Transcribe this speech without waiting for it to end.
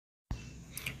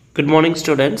Good morning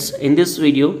students. In this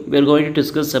video we are going to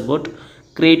discuss about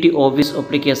creative office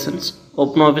applications.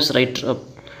 OpenOffice Writer.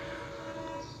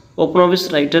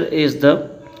 OpenOffice Writer is the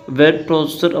word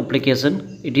processor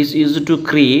application. It is used to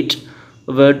create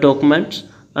Word documents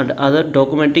and other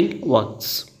documenting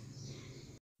works.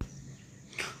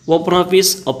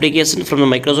 OpenOffice application from the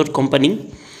Microsoft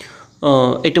company.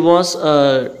 It was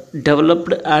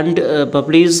developed and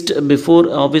published before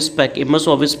MS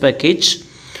Office package.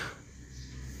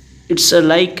 It's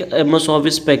like MS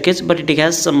Office package, but it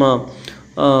has some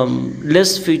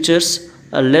less features,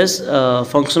 less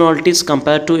functionalities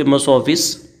compared to MS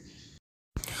Office.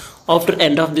 After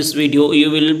end of this video, you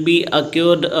will be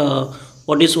acquired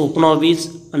what is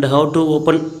OpenOffice and how to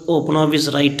open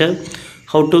OpenOffice Writer,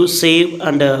 how to save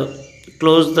and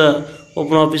close the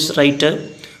OpenOffice Writer,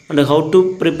 and how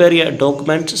to prepare a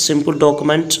document, simple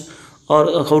document,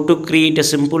 or how to create a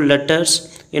simple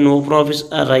letters in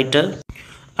OpenOffice Writer.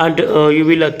 And you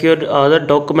will acquire other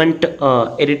document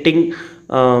editing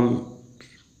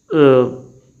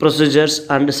procedures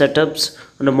and setups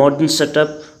and a modern setup,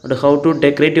 and how to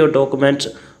decorate your documents,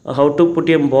 how to put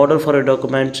a border for your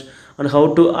document, and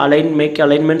how to make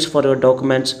alignments for your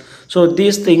documents. So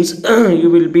these things you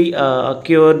will be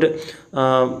acquired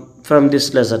from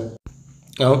this lesson.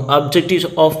 Objectives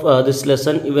of this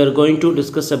lesson, we are going to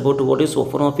discuss about what is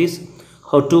OpenOffice,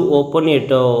 how to open it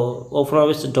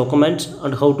OpenOffice document,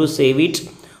 and how to save it,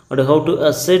 and how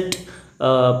to set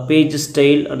page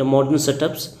style and modern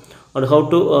setups, and how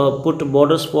to put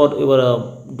borders for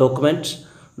your documents,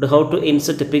 and how to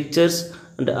insert pictures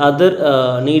and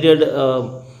other needed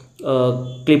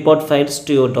clipboard files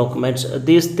to your documents.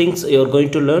 These things you are going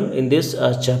to learn in this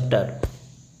chapter.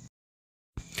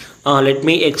 Let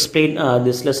me explain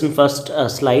this lesson first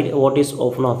slide. What is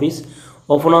OpenOffice?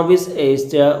 OpenOffice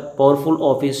is a powerful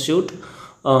office suite.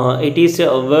 It is a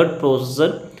word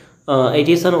processor. It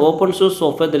is an open source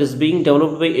software that is being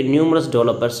developed by numerous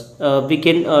developers. We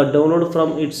can download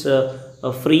from its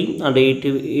free, and it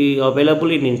is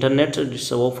available in internet.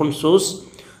 It's open source.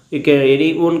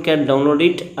 Anyone can download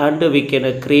it, and we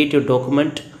can create a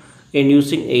document in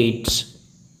using it.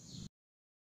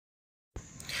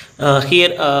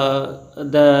 Here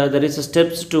there is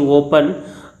steps to open.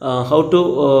 How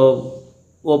to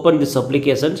open this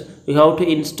applications. You have to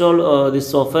install this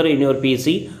software in your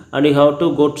PC, and you have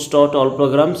to go to start all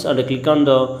programs and click on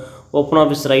the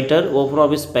OpenOffice Writer,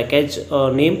 OpenOffice package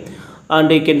name, and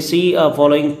you can see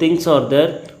following things are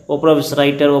there: OpenOffice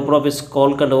Writer, OpenOffice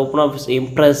Calc, and OpenOffice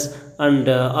Impress, and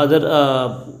other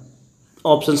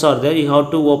options are there. You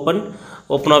have to open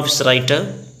OpenOffice Writer.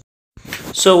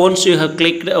 So once you have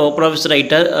clicked OpenOffice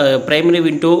Writer, primary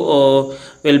window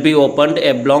will be opened.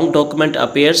 A blank document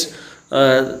appears.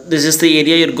 This is the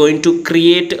area you're going to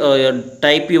create,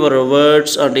 type your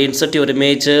words and insert your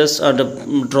images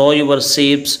and draw your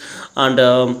shapes, and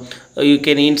you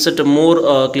can insert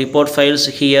more clipboard files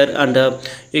here, and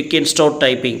you can start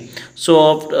typing.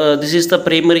 So this is the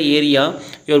primary area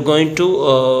you're going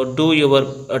to do your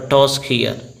task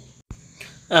here.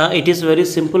 It is very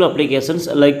simple applications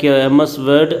like MS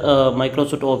Word,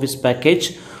 Microsoft Office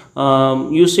package.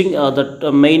 Using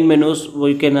the main menus,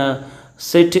 we can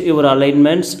set your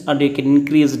alignments, and you can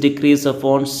increase, decrease the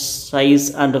font size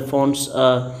and the font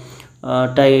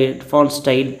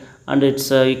style, and it's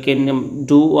you can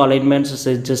do alignments,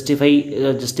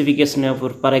 justification of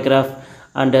your paragraph,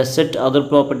 and set other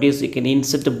properties. You can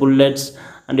insert bullets,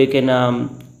 and you can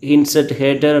insert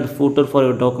header and footer for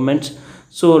your documents.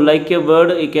 So like a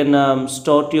Word, you can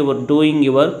start doing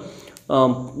your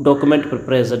document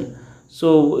preparation.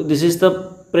 So this is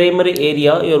the primary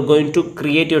area you are going to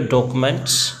create your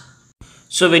documents.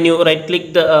 So when you right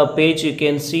click the page, you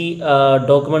can see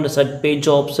document set page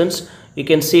options. You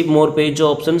can see more page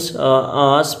options.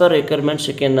 As per requirements,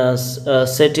 you can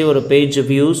set your page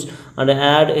views and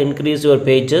increase your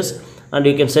pages, and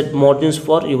you can set margins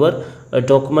for your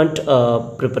document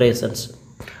preparations.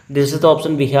 This is the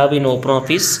option we have in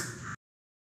OpenOffice.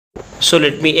 So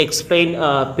let me explain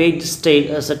page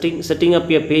style. Setting up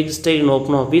your page style in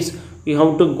OpenOffice. You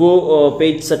have to go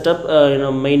page setup in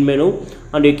a main menu,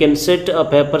 and you can set a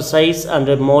paper size and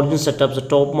a margin setups, the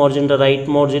top margin, the right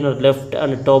margin, or left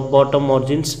and top bottom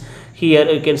margins. Here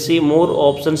you can see more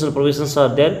options and provisions are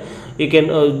there. You can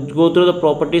go through the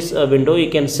properties window. You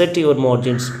can set your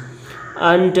margins,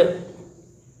 and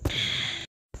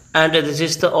this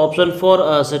is the option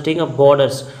for setting up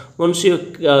borders. Once you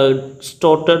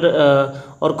started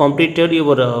or completed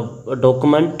your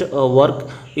document work,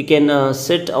 you can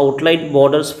set outline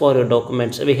borders for your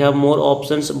documents. We have more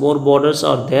options, more borders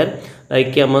are there,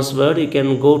 like MS Word. You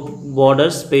can go to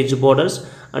borders, page borders,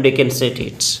 and you can set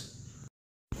it.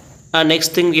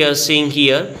 Next thing we are seeing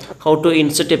here, how to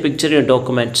insert a picture in a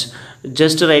document.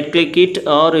 Just right click it,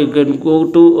 or you can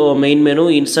go to main menu.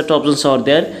 Insert options are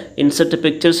there. Insert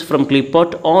pictures from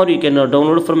clipboard, or you can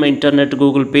download from internet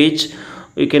Google page.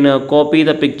 You can copy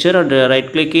the picture and right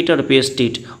click it and paste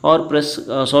it, or press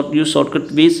use shortcut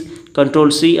keys Control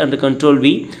C and Control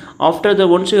V. After the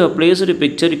once you have placed a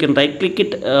picture, you can right click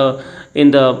it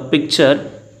in the picture.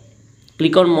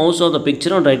 Click on mouse on the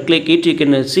picture and right click it. You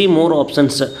can see more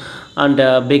options, and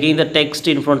begin the text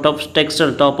in front of text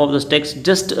and top of the text.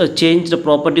 Just change the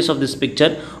properties of this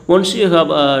picture. Once you have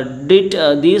did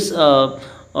these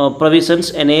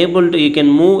provisions enabled, you can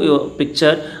move your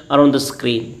picture around the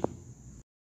screen.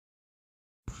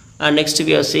 And next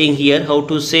we are seeing here how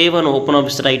to save and open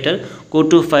Office Writer. Go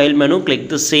to file menu, click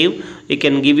the save. You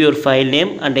can give your file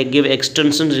name and give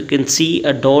extensions. You can see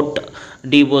a .doc,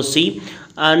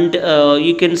 and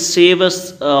you can save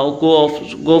as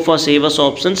go for save as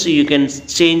options. You can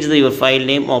change your file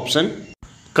name option.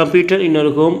 Computer in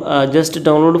your home, just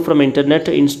download from internet,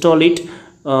 install it.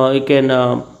 You can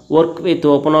work with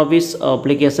OpenOffice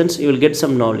applications. You will get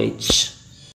some knowledge.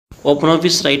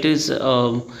 OpenOffice Writer is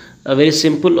a very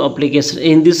simple application.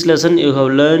 In this lesson you have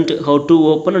learned how to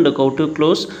open and how to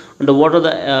close, and what are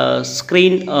the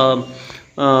screen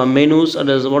menus, and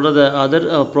what are the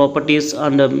other properties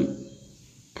and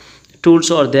tools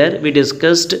are there. We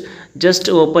discussed. Just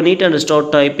open it and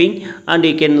start typing, and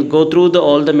you can go through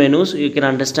all the menus. You can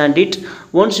understand it.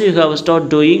 Once you have start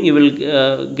doing, you will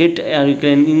get you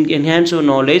can enhance your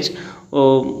knowledge.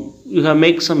 You have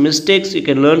make some mistakes, you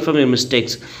can learn from your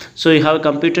mistakes. So you have a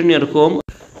computer in your home.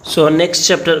 So next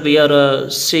chapter we are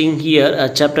seeing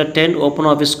here chapter 10,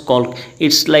 OpenOffice Calc.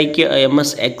 It's like a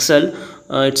MS Excel.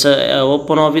 It's a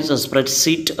OpenOffice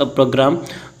spreadsheet program.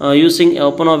 Using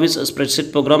OpenOffice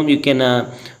spreadsheet program, you can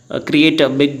create a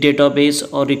big database,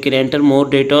 or you can enter more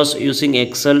data using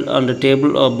Excel, and the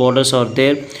table borders are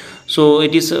there. So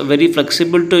it is very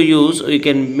flexible to use. You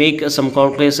can make some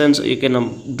calculations, you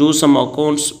can do some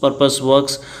accounts purpose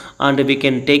works, and we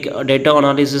can take a data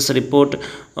analysis report.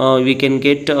 We can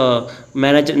get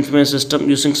manage information system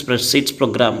using spreadsheets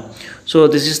program. So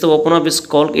this is the OpenOffice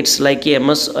Calc. It's like a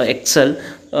MS Excel.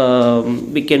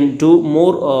 We can do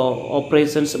more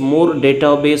operations, more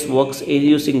database works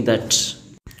using that.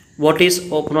 What is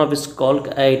OpenOffice Calc?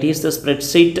 It is the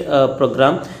spreadsheet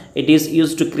program. It is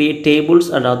used to create tables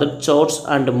and other charts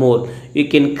and more. You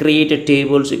can create a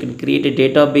tables, you can create a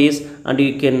database, and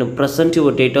you can present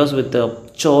your data with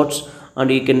charts,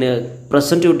 and you can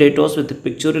present your data with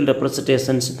pictorial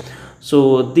representations.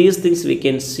 So these things we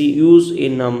can use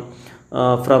in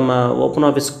from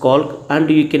OpenOffice Calc, and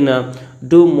you can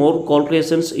do more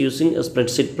calculations using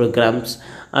spreadsheet programs,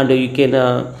 and you can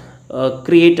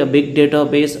create a big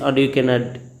database, and you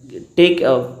can take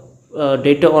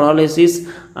data analysis,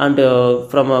 and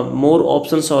from more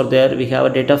options are there. We have a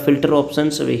data filter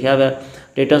options, we have a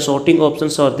data sorting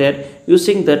options are there.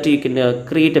 Using that you can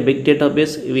create a big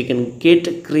database. We can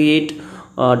create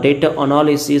data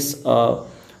analysis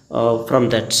from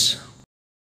that.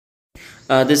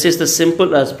 This is the simple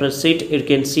spreadsheet. You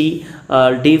can see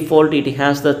default it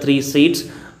has the 3 sheets.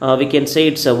 We can say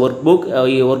it's a workbook.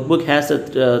 Your workbook has 3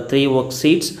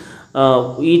 worksheets.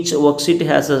 Each worksheet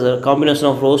has a combination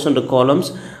of rows and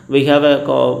columns. We have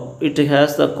it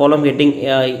has the column heading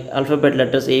alphabet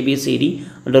letters A, B, C, D,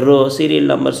 and the row serial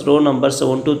numbers, row numbers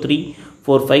 1, 2, 3,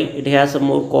 4, 5. It has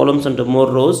more columns and more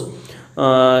rows.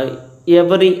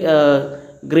 Every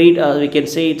grid we can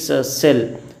say it's a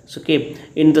cell. So, okay,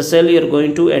 in the cell you are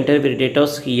going to enter your data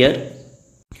here.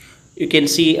 You can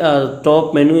see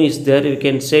top menu is there. You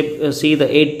can see the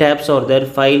 8 tabs are there: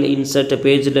 file, insert,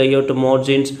 page layout,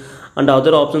 margins, and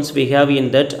other options we have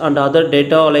in that, and other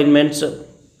data alignments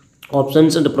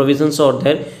options and provisions are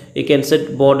there. You can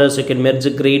set borders, you can merge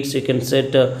grids, you can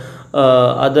set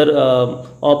other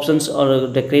options or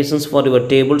decorations for your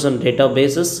tables and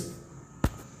databases.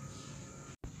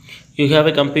 You have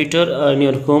a computer in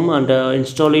your home, and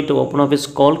install it to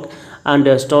OpenOffice Calc,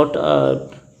 and start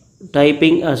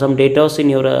typing some data in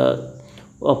your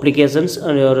applications,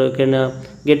 and you can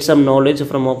get some knowledge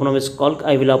from OpenOffice Calc.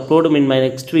 I will upload in my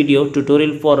next video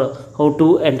tutorial for how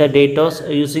to enter data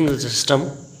using the system.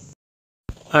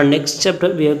 And next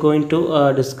chapter we are going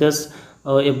to discuss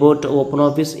about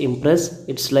OpenOffice Impress.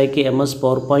 It's like a MS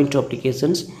PowerPoint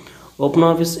applications.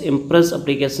 OpenOffice Impress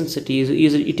applications, it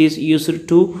is used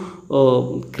to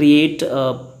create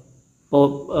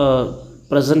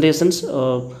presentations.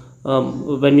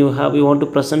 When you want to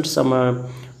present some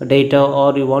data,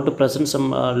 or you want to present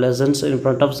some lessons in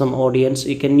front of some audience,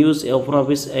 you can use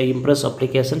OpenOffice Impress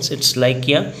applications. It's like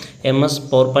a MS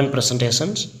PowerPoint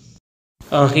presentations.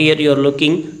 Here you are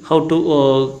looking how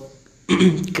to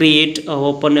create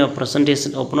open a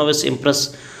presentation, OpenOffice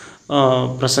Impress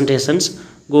presentations.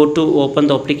 Go to open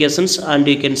the applications and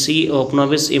you can see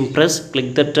OpenOffice Impress.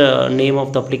 Click that name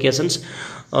of the applications.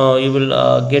 You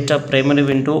will get a primary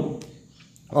window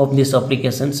of these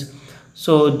applications.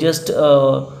 So just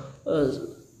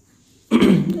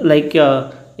like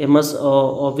MS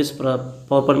Office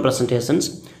PowerPoint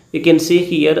presentations, you can see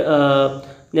here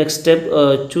next step,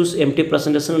 choose empty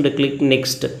presentation and click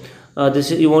next.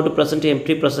 This is, you want to present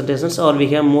empty presentations, or we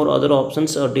have more other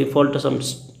options or default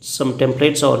some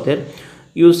templates out there.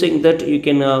 Using that you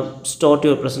can start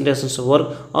your presentations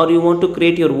work, or you want to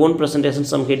create your own presentation,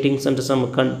 some headings and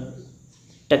some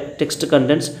text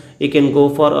contents. You can go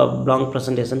for blank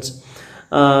presentations.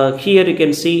 Here you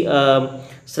can see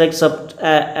select sub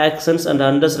actions and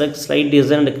under select slide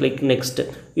design and click next.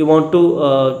 You want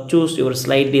to choose your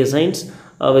slide designs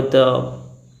with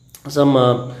some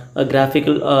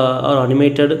graphical or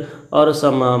animated or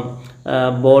some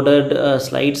bordered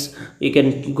slides. You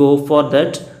can go for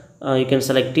that. You can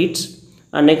select it,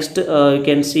 and next you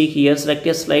can see here select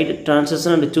a slide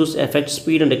transition and choose effect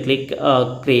speed and click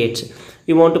create.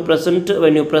 You want to present,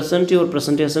 when you present your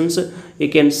presentations, you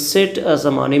can set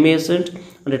some animation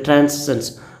and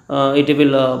transitions. It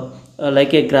will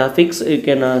like a graphics, you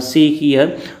can see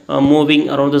here moving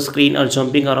around the screen or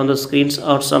jumping around the screens,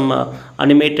 or some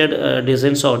animated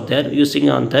designs out there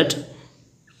using on that.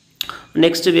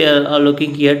 Next we are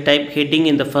looking here type heading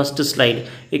in the first slide.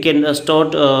 You can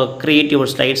start create your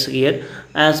slides here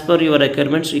as per your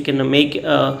requirements. You can make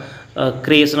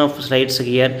creation of slides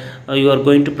here. You are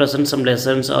going to present some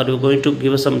lessons, or you are going to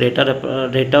give some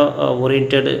data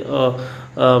oriented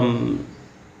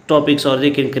topics, or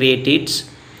you can create it.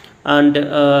 And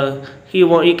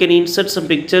here you can insert some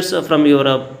pictures from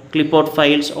your clipboard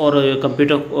files or your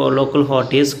computer or local hard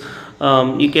disk.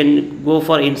 You can go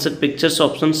for insert pictures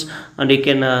options, and you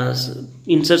can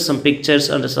insert some pictures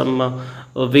and some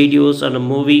videos and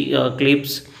movie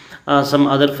clips, some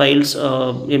other files,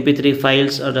 mp3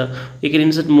 files, and you can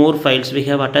insert more files. We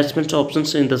have attachment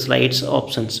options in the slides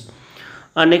options.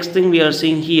 Next thing we are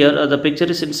seeing here, the picture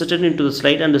is inserted into the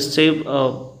slide and save.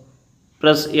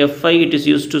 Press F5, it is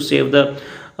used to save the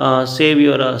save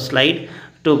your slide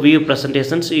to view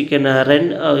presentations. You can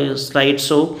run a slide,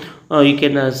 so you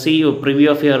can see your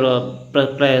preview of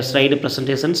your slide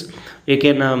presentations. You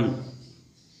can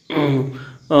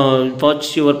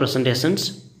watch your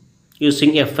presentations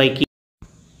using F5 key.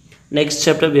 Next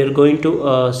chapter we are going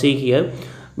to see here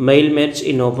mail merge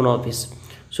in OpenOffice.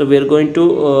 So we are going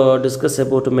to discuss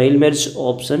about mail merge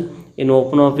option in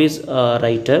OpenOffice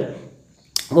Writer.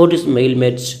 What is mail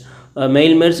merge?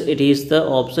 Mail merge, it is the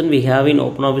option we have in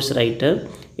OpenOffice Writer.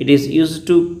 It is used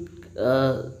to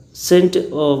send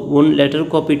one letter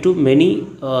copy to many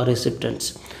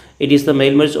recipients. It is the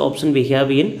mail merge option we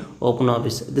have in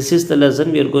OpenOffice. This is the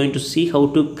lesson we are going to see how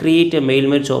to create a mail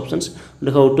merge options and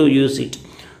how to use it.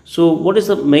 So what is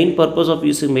the main purpose of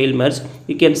using mail merge?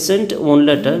 You can send one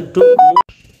letter to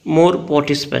more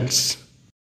participants.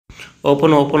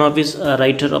 Open OpenOffice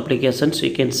Writer applications.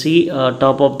 You can see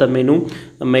top of the menu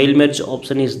mail merge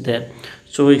option is there.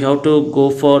 So we have to go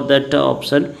for that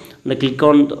option and click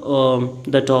on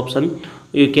that option.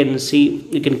 You can see,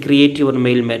 you can create your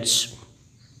mail merge.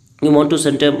 You want to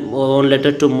send one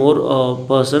letter to more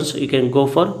persons, you can go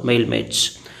for mail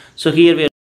merge. So here we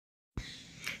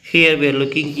are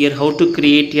looking here how to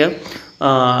create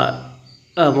a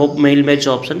mail merge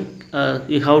option.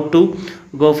 You have to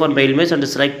go for mail merge and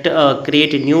select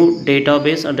create a new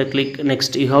database and click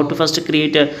next. You have to first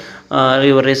create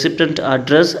your recipient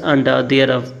address and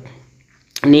their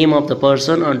name of the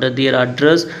person and their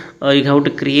address. You have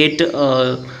to create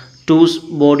two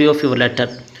body of your letter.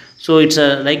 So it's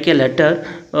like a letter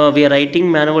we are writing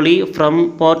manually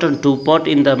from part and to part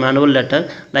in the manual letter.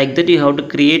 Like that you have to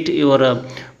create your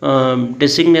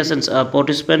designations,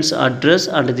 participants address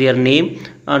and their name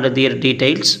and their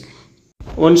details.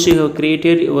 Once you have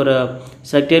created your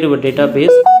selected your database,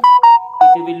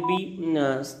 it will be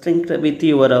synced with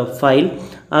your file,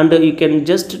 and you can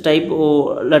just type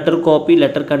letter copy,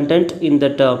 letter content in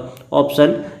that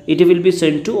option. It will be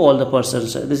sent to all the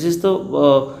persons. This is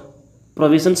the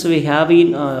provisions we have in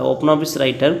OpenOffice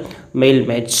Writer mail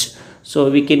merge. So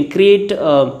we can create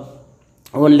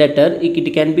one letter,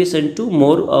 it can be sent to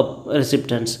more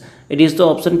recipients. It is the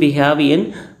option we have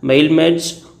in mail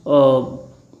merge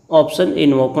option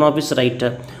in OpenOffice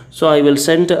Writer. So I will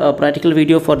send a practical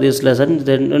video for this lesson,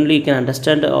 then only you can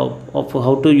understand of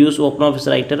how to use OpenOffice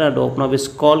Writer and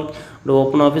OpenOffice Calc and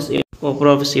OpenOffice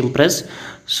OpenOffice Impress.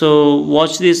 So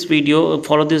watch this video,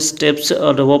 follow these steps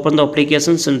to open the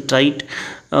applications and try it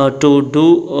to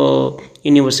do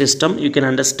in your system. You can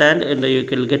understand and you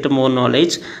can get more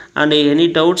knowledge. And any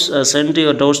doubts, send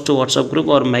your doubts to WhatsApp group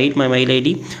or my mail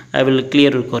ID. I will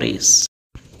clear your queries.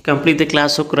 Complete the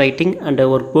classwork writing and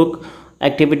workbook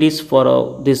activities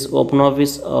for this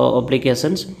OpenOffice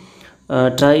applications.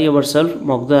 Try yourself,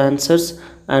 mock the answers,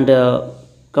 and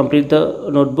complete the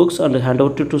notebooks and hand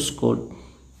out to school.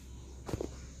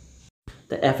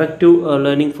 The effective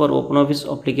learning for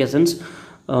OpenOffice applications.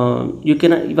 You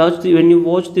can watch when you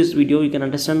watch this video, you can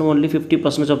understand only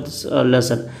 50% of this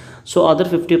lesson. So other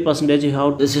 50% you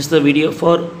have. This is the video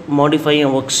for modifying a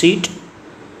worksheet.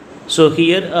 So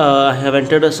here I have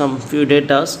entered some few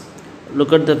data.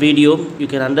 Look at the video, you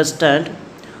can understand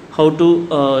how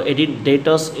to edit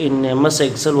data in MS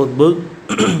Excel workbook.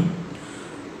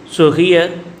 So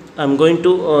here I am going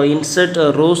to insert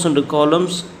rows and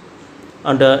columns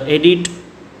and edit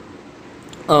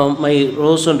my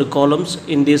rows and columns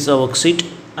in this worksheet.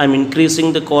 I am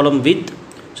increasing the column width.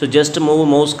 So just move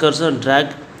mouse cursor and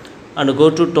drag and go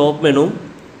to top menu.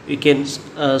 You can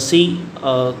see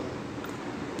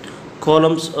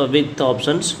columns with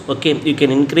options. Okay, you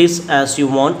can increase as you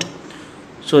want.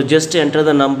 So just enter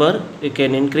the number. You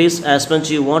can increase as much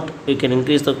you want. You can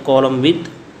increase the column width.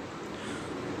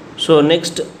 So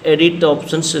next, edit the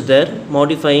options there,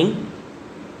 modifying.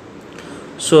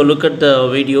 So look at the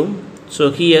video. So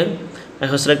here I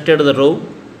have selected the row.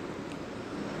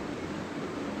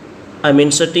 I am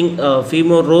inserting a few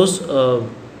more rows.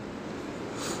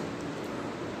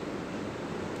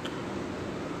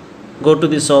 Go to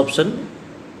this option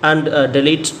and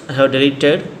delete. I have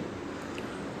deleted.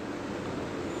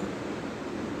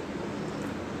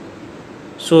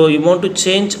 So you want to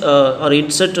change or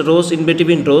insert rows in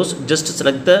between rows, just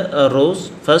select the rows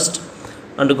first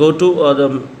and go to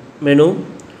the menu.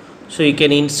 So you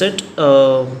can insert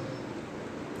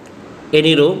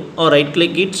any row or right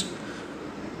click it.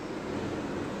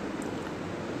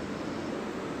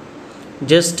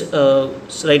 Just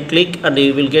right click and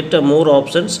you will get more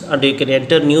options and you can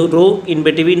enter new row in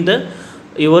between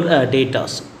your data.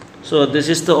 So this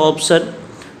is the option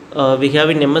we have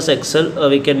in MS Excel.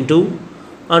 We can do,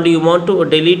 and you want to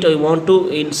delete or you want to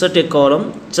insert a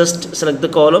column, just select the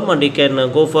column and you can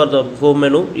go for the home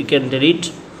menu. You can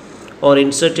delete or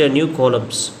insert your new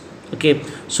columns. Okay,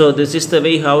 so this is the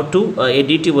way how to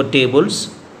edit your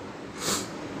tables.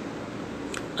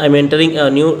 I am entering a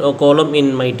new column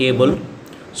in my table.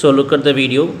 So look at the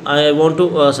video. I want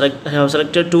to select. I have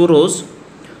selected 2 rows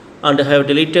and I have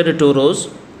deleted 2 rows.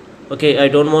 Okay, I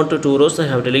don't want 2 rows. I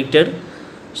have deleted.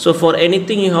 So for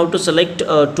anything you have to select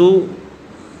to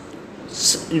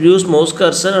use mouse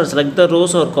cursor and select the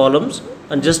rows or columns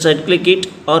and just right click it,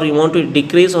 or you want to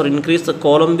decrease or increase the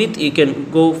column width, you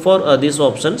can go for these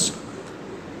options.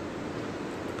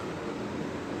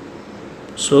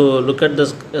 So look at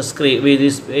the screen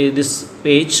with this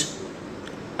page.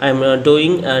 I am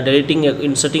doing deleting,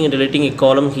 inserting and deleting a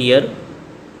column here.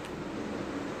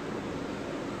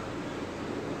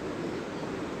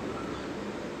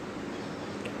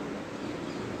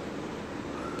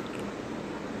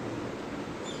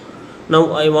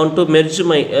 Now I want to merge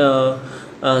my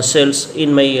cells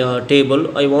in my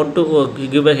table. I want to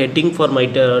give a heading for my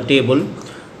table.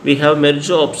 We have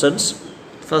merge options.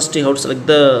 First you have to select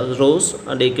the rows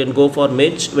and you can go for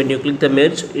merge. When you click the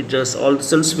merge, it just all the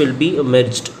cells will be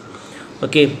merged.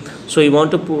 Okay, so you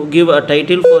want to give a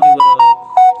title for your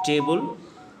table.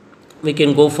 We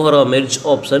can go for merge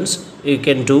options. You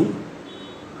can do.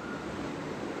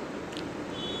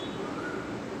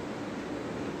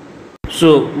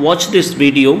 So watch this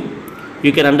video.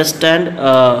 You can understand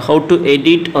how to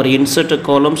edit or insert a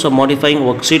columns or modifying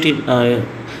worksheet in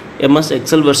MS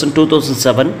Excel version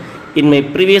 2007. In my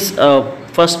previous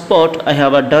first part, I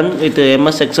have done with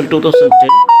MS Excel 2010.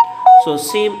 So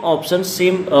same options,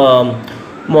 same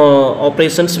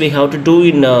operations we have to do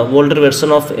in older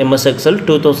version of MS Excel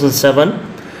 2007.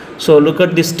 So look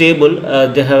at this table.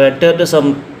 They have entered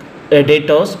some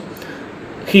data.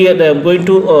 Here I am going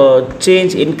to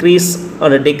change, increase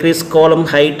or decrease column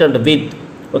height and width.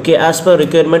 Okay, as per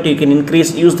requirement you can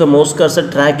increase, use the mouse cursor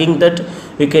dragging that,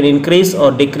 you can increase or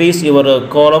decrease your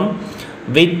column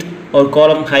width or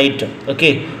column height.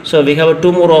 Okay, so we have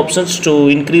 2 more options to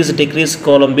increase, decrease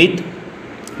column width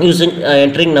using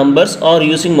entering numbers, or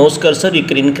using mouse cursor you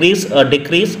can increase or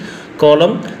decrease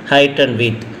column height and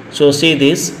width. So see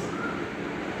this,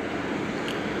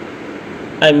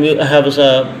 I have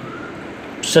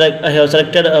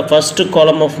selected a first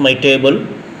column of my table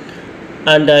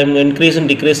and I am increasing,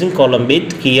 decreasing column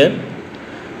width here.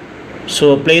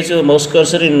 So place your mouse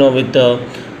cursor in with the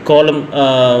column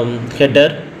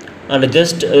header, and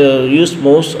just use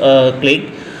mouse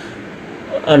click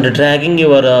and dragging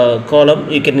your column.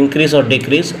 You can increase or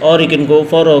decrease, or you can go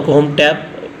for a home tab.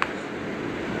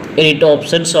 Any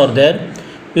options are there.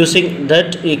 Using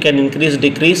that you can increase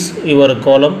decrease your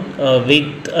column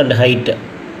width and height.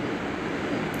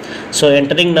 So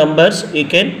entering numbers you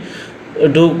can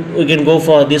go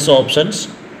for these options.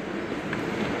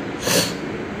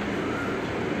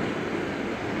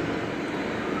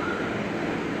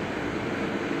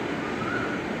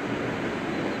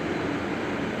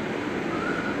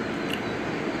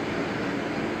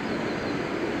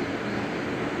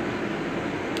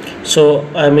 So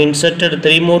I'm inserted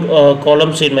 3 more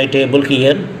columns in my table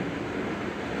here.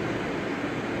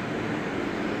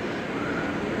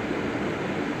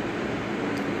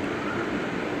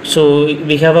 So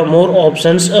we have more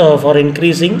options for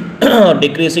increasing or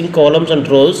decreasing columns and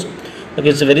rows. Okay,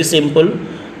 it's very simple.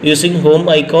 Using home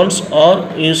icons or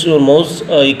use your mouse,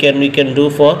 you can do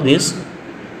for this.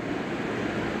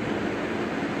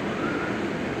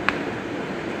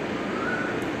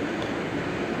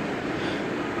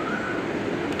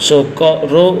 So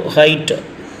row height.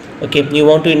 Okay, you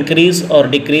want to increase or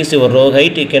decrease your row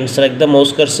height, you can select the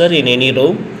mouse cursor in any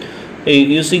row.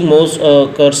 Using mouse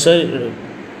cursor,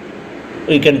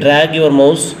 you can drag your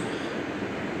mouse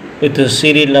with the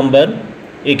serial number.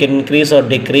 You can increase or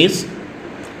decrease,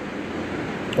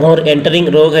 or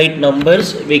entering row height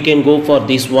numbers, we can go for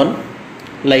this one,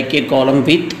 like a column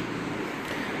width.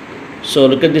 So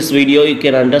look at this video, you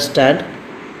can understand.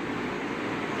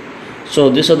 So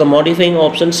these are the modifying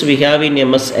options we have in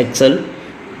MS Excel.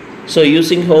 So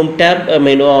using home tab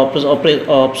menu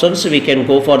options, we can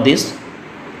go for this.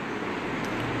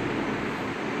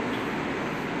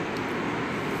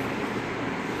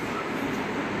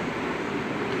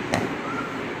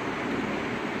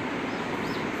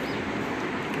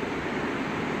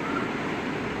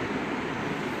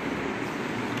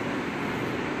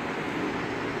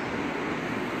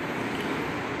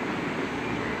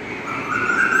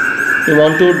 You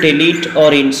want to delete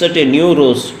or insert a new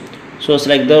rows, so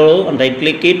select the row and right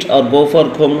click it, or go for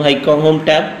home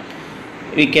tab.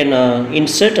 We can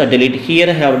insert or delete. Here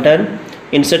I have done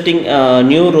inserting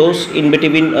new rows in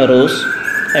between rows.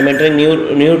 I am entering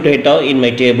new data in my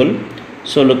table.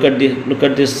 So look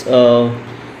at this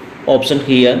option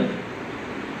here.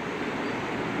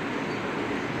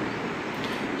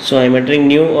 So I am entering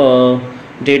new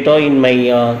data in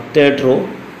my third row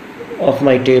of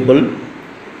my table.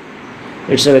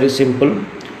 It's a very simple.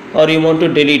 Or you want to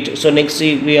delete. So next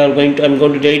I'm going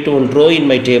to delete one row in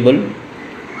my table.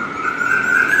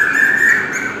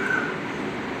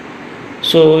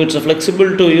 So it's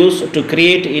flexible to use to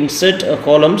create insert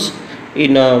columns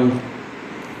in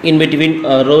between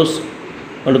rows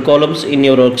and columns in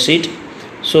your worksheet.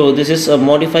 So this is a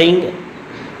modifying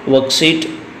worksheet.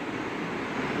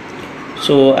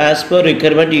 So as per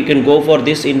requirement, you can go for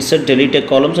this insert deleted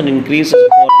columns and increase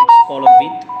its column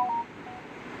width.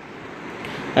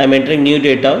 I am entering new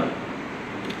data.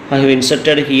 I have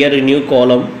inserted here a new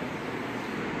column.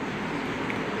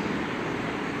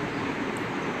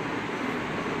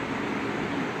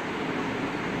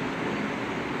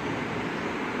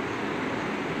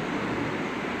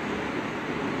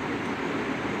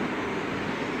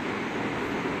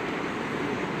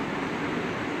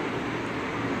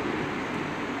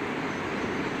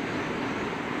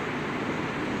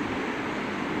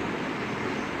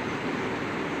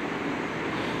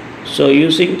 So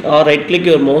using or right click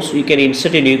your mouse, you can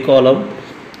insert a new column.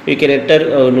 You can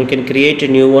enter, you can create a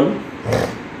new one.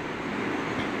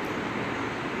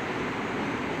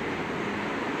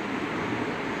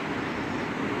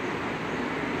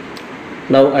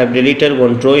 Now I have deleted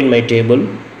one row in my table.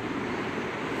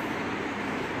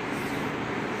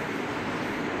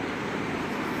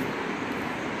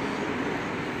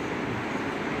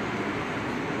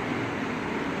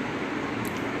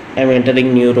 I am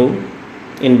entering new row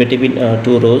in between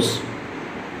two rows.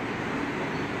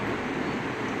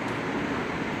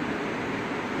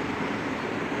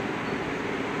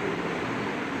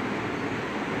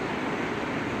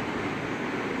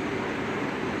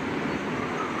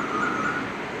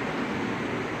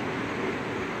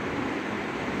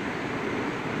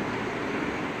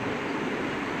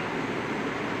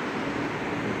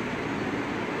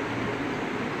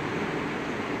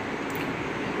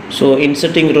 So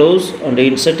inserting rows and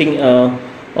inserting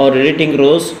or editing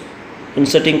rows,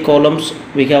 inserting columns,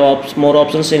 we have more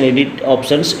options in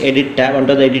edit tab.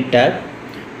 Under the edit tab,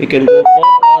 we can go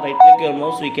for right click your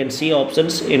mouse. We can see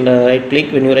options in right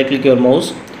click. When you right click your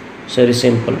mouse, it's very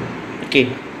simple. Okay.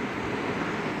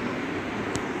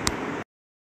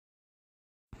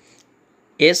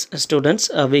 Yes, students,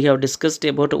 we have discussed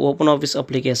about OpenOffice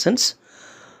applications,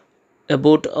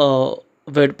 about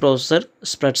word processor,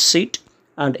 spreadsheet,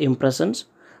 and impressions,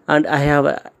 and I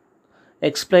have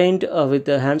explained with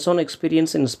the hands-on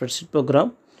experience in spreadsheet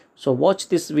program. So watch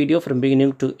this video from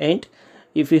beginning to end.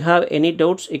 If you have any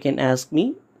doubts, you can ask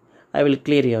me. I will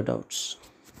clear your doubts.